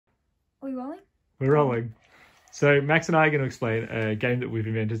Are we rolling? We're rolling. So Max and I are going to explain a game that we've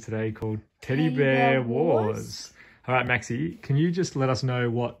invented today called Teddy Bear Wars. All right, Maxie, can you just let us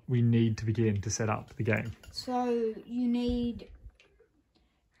know what we need to begin to set up the game? So you need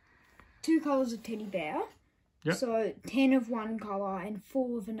 2 colours of teddy bear. Yep. So 10 of one colour and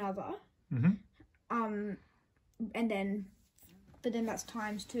 4 of another. Mm-hmm. But then that's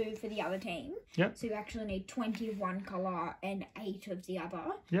times 2 for the other team. Yep. So you actually need 20 of one colour and 8 of the other.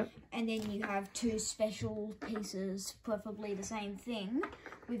 Yep. And then you have 2 special pieces, preferably the same thing.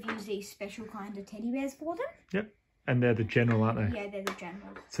 We've used these special kind of teddy bears for them. Yep. And they're the general, aren't they? Yeah, they're the general.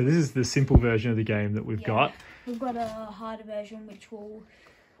 So this is the simple version of the game that we've got. We've got a harder version which we'll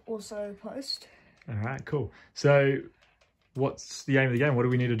also post. All right, cool. So what's the aim of the game? What do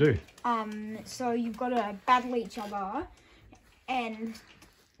we need to do? So you've got to battle each other, and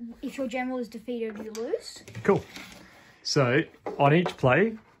if your general is defeated, you lose. Cool. So on each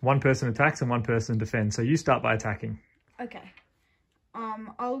play, one person attacks and one person defends. So you start by attacking. Okay.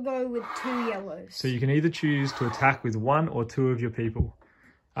 I'll go with 2 yellows. So you can either choose to attack with 1 or 2 of your people.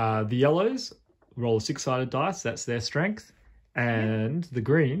 The yellows roll a 6-sided dice, that's their strength. And the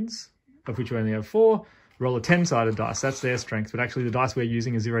greens, of which we only have 4, roll a 10-sided dice, that's their strength. But actually the dice we're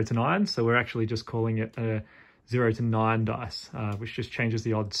using is 0 to 9, so we're actually just calling it a 0 to 9 dice, which just changes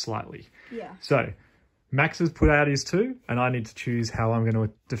the odds slightly. Yeah. So Max has put out his 2, and I need to choose how I'm going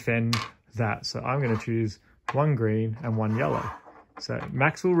to defend that. So I'm going to choose 1 green and 1 yellow. So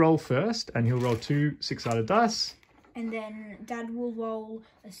Max will roll first, and he'll roll 2 6-sided dice. And then Dad will roll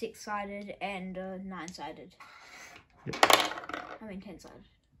a 6-sided and a 9-sided. Yep. I mean 10-sided.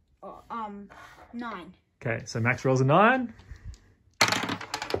 Oh, 9. Okay, so Max rolls a 9.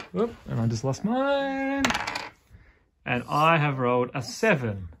 Whoop, and I just lost mine. And I have rolled a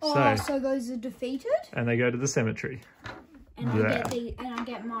 7. Oh, so those are defeated? And they go to the cemetery. And I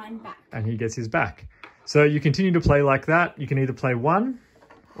get mine back. And he gets his back. So you continue to play like that. You can either play 1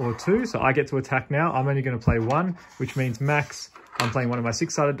 or 2. So I get to attack now. I'm only going to play 1, which means Max, I'm playing one of my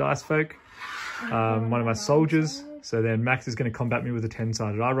 6-sided dice folk, one of my soldiers. So then Max is going to combat me with a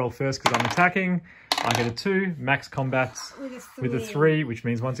 10-sided. I roll first because I'm attacking. I get a 2. Max combats with a 3, which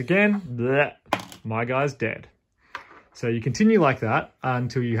means once again, bleh, my guy's dead. So you continue like that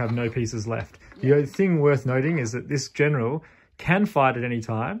until you have no pieces left. The other thing worth noting is that this general can fight at any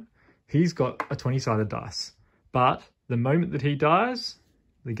time. He's got a 20-sided dice, but the moment that he dies,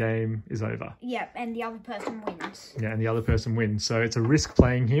 the game is over. Yeah, and the other person wins. Yeah, and the other person wins. So it's a risk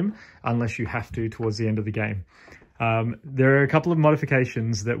playing him unless you have to towards the end of the game. There are a couple of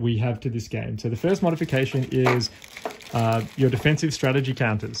modifications that we have to this game. So the first modification is your defensive strategy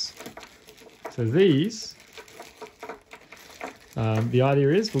counters. So these, the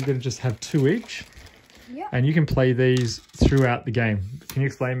idea is we're going to just have 2 each. Yep. And you can play these throughout the game. Can you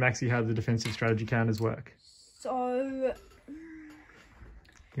explain, Maxie, how the defensive strategy counters work? So,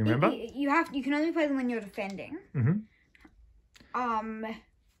 you remember? You can only play them when you're defending. Mm-hmm.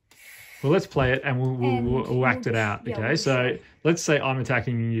 Well, let's play it and we'll act it out. Okay, yeah, so let's say I'm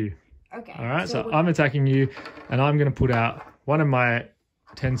attacking you. Okay. All right, so I'm attacking you, and I'm going to put out one of my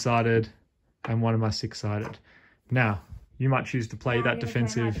 10-sided and one of my 6-sided. Now, you might choose to play that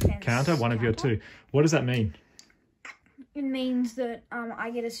defensive counter, one of your 2. What does that mean? It means that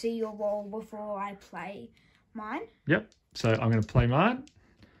I get to see your roll before I play mine. Yep. So I'm going to play mine.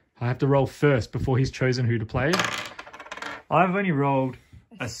 I have to roll first before he's chosen who to play. I've only rolled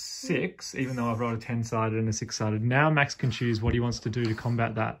a 6, even though I've rolled a 10-sided and a 6-sided. Now Max can choose what he wants to do to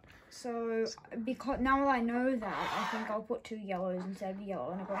combat that. So, because now that I know that, I think I'll put 2 yellows instead of a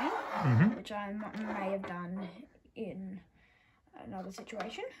yellow and a green, which I may have done in another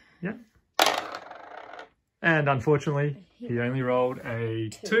situation. Yep. And unfortunately, he only rolled a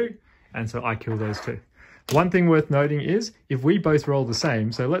 2, and so I kill those 2. One thing worth noting is, if we both roll the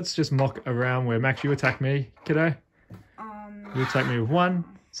same, so let's just mock around where, Max, you attack me, kiddo. You attack me with 1,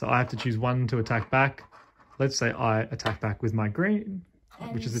 so I have to choose 1 to attack back. Let's say I attack back with my green,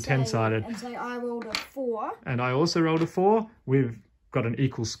 which is a 10-sided. And say I rolled a 4. And I also rolled a 4. We've got an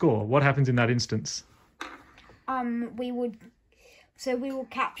equal score. What happens in that instance? We will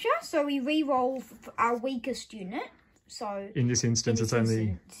capture. So we re-roll our weakest unit. So in this instance, it's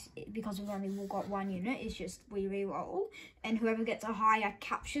only because we've only got 1 unit. It's just we re-roll, and whoever gets a higher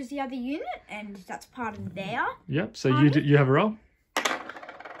captures the other unit, and that's part of their. Yep. So you have a roll.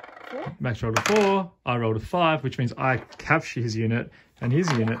 4. Max rolled a 4. I rolled a 5, which means I capture his unit, and his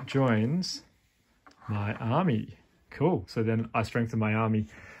unit joins my army. Cool. So then I strengthen my army.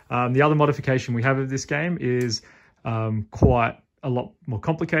 The other modification we have of this game is quite a lot more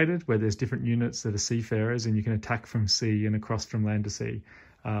complicated, where there's different units that are seafarers and you can attack from sea and across from land to sea.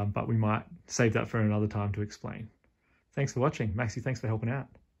 but we might save that for another time to explain. Thanks for watching. Maxie, thanks for helping out.